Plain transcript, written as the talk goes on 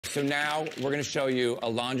so now we're going to show you a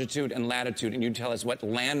longitude and latitude, and you tell us what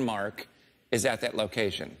landmark is at that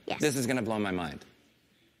location. Yes. This is going to blow my mind.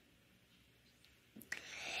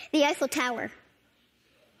 The Eiffel Tower.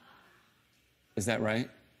 Is that right?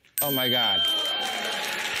 Oh, my God.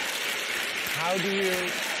 How do you...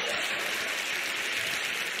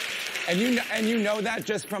 And you know that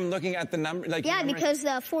just from looking at the number? Like, yeah, because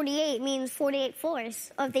 48 means 48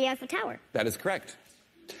 floors of the Eiffel Tower. That is correct.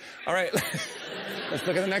 All right, let's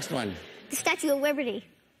look at the next one. The Statue of Liberty.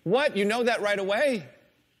 What? You know that right away?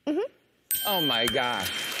 Mm-hmm. Oh, my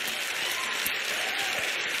gosh.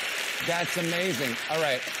 That's amazing. All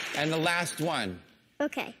right, and the last one.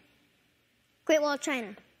 Okay. Great Wall of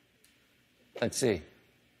China. Let's see.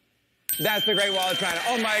 That's the Great Wall of China.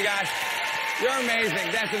 Oh, my gosh. You're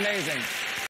amazing. That's amazing.